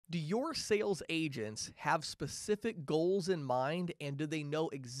Do your sales agents have specific goals in mind, and do they know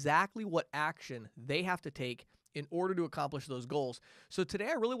exactly what action they have to take in order to accomplish those goals? So today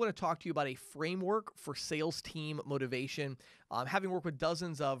I really want to talk to you about a framework for sales team motivation. Having worked with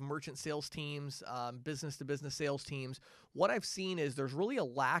dozens of merchant sales teams, business-to-business sales teams, what I've seen is there's really a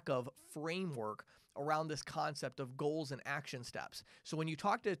lack of framework around this concept of goals and action steps. So when you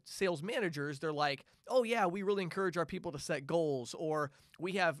talk to sales managers, they're like, oh yeah, we really encourage our people to set goals, or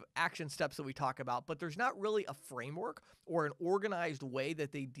we have action steps that we talk about, but there's not really a framework or an organized way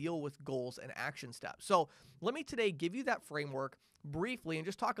that they deal with goals and action steps. So let me today give you that framework briefly and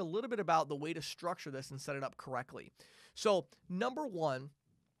just talk a little bit about the way to structure this and set it up correctly. So number one,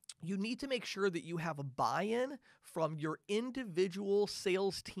 you need to make sure that you have a buy-in from your individual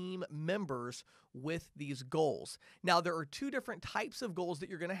sales team members with these goals. Now, there are two different types of goals that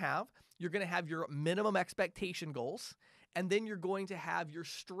you're going to have. You're going to have your minimum expectation goals, and then you're going to have your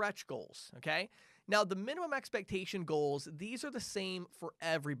stretch goals, okay? Now, the minimum expectation goals, these are the same for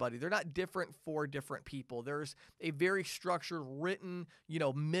everybody. They're not different for different people. There's a very structured, written,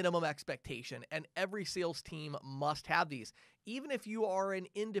 minimum expectation, and every sales team must have these. Even if you are an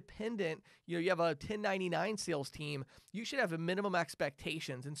independent, you have a 1099 sales team, you should have a minimum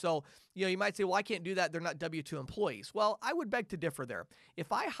expectations. And so, you might say, well, I can't do that. They're not W-2 employees. Well, I would beg to differ there.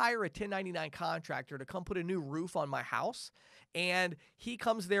 If I hire a 1099 contractor to come put a new roof on my house, and he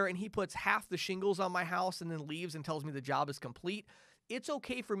comes there and he puts half the shingles on my house and then leaves and tells me the job is complete, it's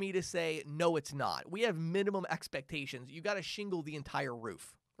okay for me to say, no, it's not. We have minimum expectations. You got to shingle the entire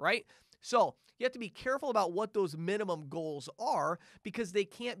roof, right? So you have to be careful about what those minimum goals are because they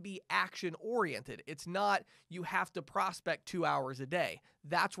can't be action oriented. It's not you have to prospect 2 hours a day.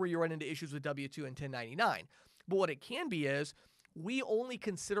 That's where you run into issues with W-2 and 1099. But what it can be is we only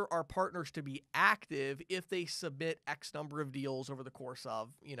consider our partners to be active if they submit X number of deals over the course of,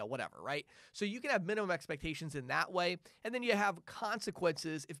 whatever, right? So you can have minimum expectations in that way, and then you have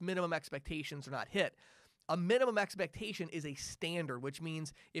consequences if minimum expectations are not hit. A minimum expectation is a standard, which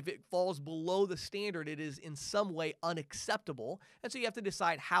means if it falls below the standard, it is in some way unacceptable. And so you have to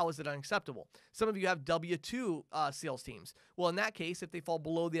decide how is it unacceptable. Some of you have W-2 sales teams. Well, in that case, if they fall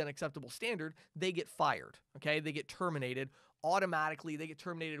below the unacceptable standard, they get fired, okay? They get terminated automatically. They get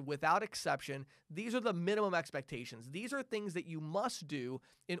terminated without exception. These are the minimum expectations. These are things that you must do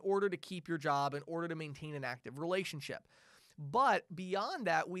in order to keep your job, in order to maintain an active relationship. But beyond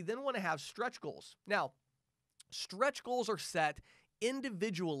that, we then want to have stretch goals. Now, stretch goals are set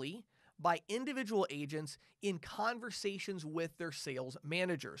individually by individual agents in conversations with their sales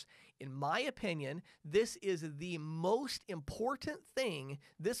managers. In my opinion, this is the most important thing.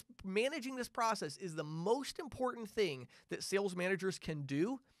 Managing this process is the most important thing that sales managers can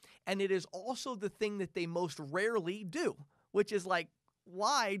do, and it is also the thing that they most rarely do, which is like,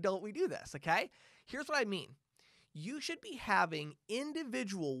 why don't we do this, okay? Here's what I mean. You should be having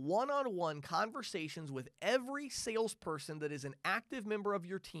individual one-on-one conversations with every salesperson that is an active member of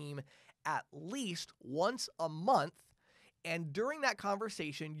your team at least once a month. And during that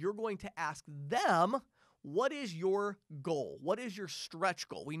conversation, you're going to ask them, what is your goal? What is your stretch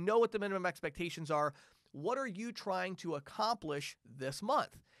goal? We know what the minimum expectations are. What are you trying to accomplish this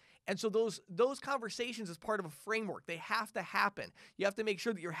month? And so those conversations as part of a framework, they have to happen. You have to make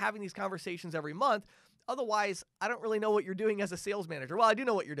sure that you're having these conversations every month. Otherwise, I don't really know what you're doing as a sales manager. Well, I do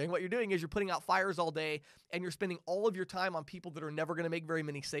know what you're doing. What you're doing is you're putting out fires all day and you're spending all of your time on people that are never going to make very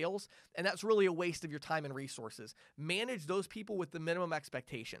many sales. And that's really a waste of your time and resources. Manage those people with the minimum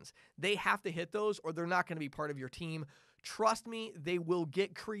expectations. They have to hit those or they're not going to be part of your team. Trust me, they will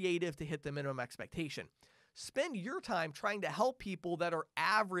get creative to hit the minimum expectation. Spend your time trying to help people that are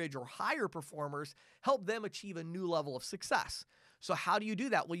average or higher performers, help them achieve a new level of success. So how do you do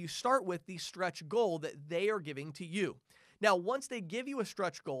that? Well, you start with the stretch goal that they are giving to you. Now, once they give you a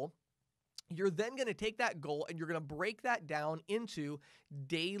stretch goal, you're then going to take that goal and you're going to break that down into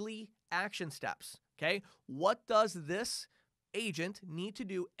daily action steps, okay? What does this agent need to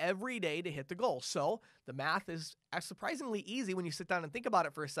do every day to hit the goal? So the math is surprisingly easy when you sit down and think about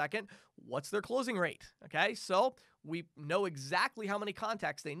it for a second. What's their closing rate? Okay, so we know exactly how many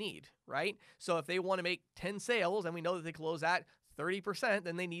contacts they need, right? So if they want to make 10 sales and we know that they close at 30%,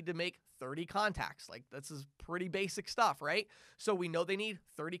 then they need to make 30 contacts. Like, this is pretty basic stuff, right? So we know they need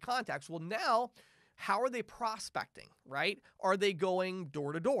 30 contacts. Well, now, how are they prospecting, right? Are they going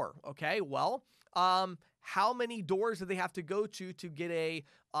door to door? Okay, well, how many doors do they have to go to get a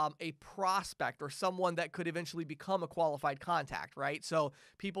prospect or someone that could eventually become a qualified contact, right? So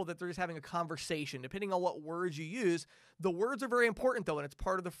people that they're just having a conversation, depending on what words you use. The words are very important though, and it's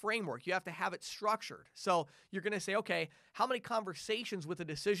part of the framework. You have to have it structured. So you're going to say, okay, how many conversations with a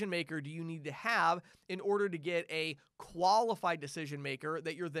decision maker do you need to have in order to get a qualified decision maker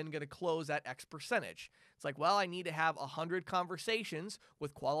that you're then going to close at X percentage? It's like, well, I need to have 100 conversations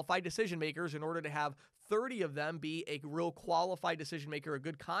with qualified decision makers in order to have 30 of them be a real qualified decision maker, a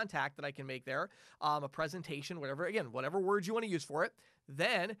good contact that I can make there, a presentation, whatever, again, whatever words you want to use for it.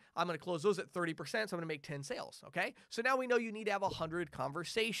 Then I'm going to close those at 30%, so I'm going to make 10 sales, okay? So now we know you need to have 100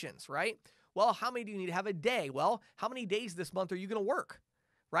 conversations, right? Well, how many do you need to have a day? Well, how many days this month are you going to work,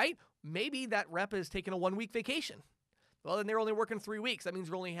 right? Maybe that rep is taking a 1-week vacation. Well, then they're only working 3 weeks. That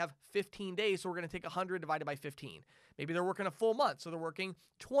means we only have 15 days, so we're going to take 100 divided by 15. Maybe they're working a full month, so they're working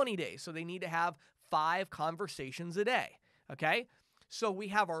 20 days. So they need to have 5 conversations a day, okay? So we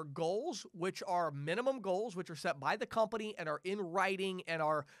have our goals, which are minimum goals, which are set by the company and are in writing and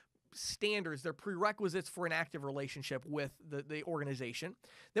are standards. They're prerequisites for an active relationship with the organization.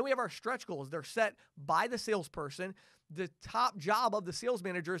 Then we have our stretch goals. They're set by the salesperson. The top job of the sales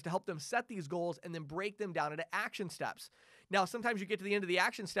manager is to help them set these goals and then break them down into action steps. Now, sometimes you get to the end of the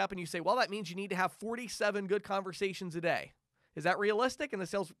action step and you say, well, that means you need to have 47 good conversations a day. Is that realistic? And the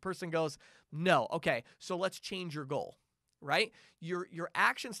salesperson goes, no. Okay, so let's change your goal, right? Your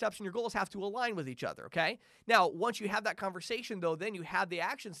action steps and your goals have to align with each other, okay? Now, once you have that conversation, though, then you have the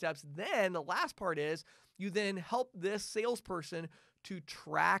action steps. Then the last part is you then help this salesperson to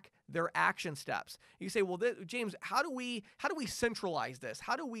track their action steps. You say, well, James, how do we centralize this?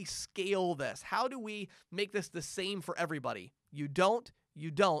 How do we scale this? How do we make this the same for everybody? You don't,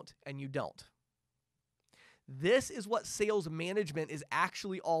 and you don't. This is what sales management is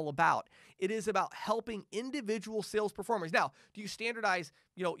actually all about. It is about helping individual sales performers. Now, do you standardize,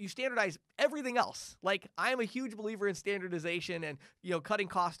 you standardize everything else? Like, I am a huge believer in standardization and, cutting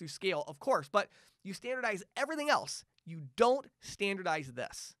costs through scale, of course, but you standardize everything else. You don't standardize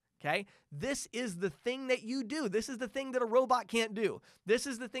this, okay? This is the thing that you do. This is the thing that a robot can't do. This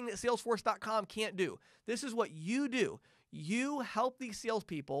is the thing that Salesforce.com can't do. This is what you do. You help these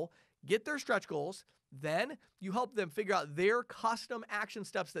salespeople get their stretch goals. Then you help them figure out their custom action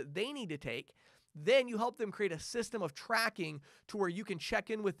steps that they need to take. Then you help them create a system of tracking to where you can check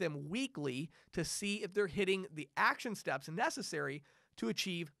in with them weekly to see if they're hitting the action steps necessary to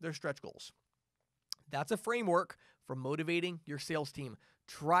achieve their stretch goals. That's a framework for motivating your sales team.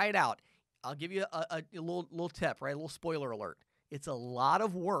 Try it out. I'll give you a little tip, right? A little spoiler alert. It's a lot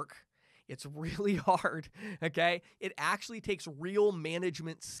of work. It's really hard, okay? It actually takes real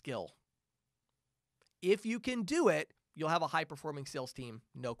management skill. If you can do it, you'll have a high-performing sales team,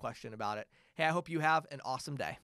 no question about it. Hey, I hope you have an awesome day.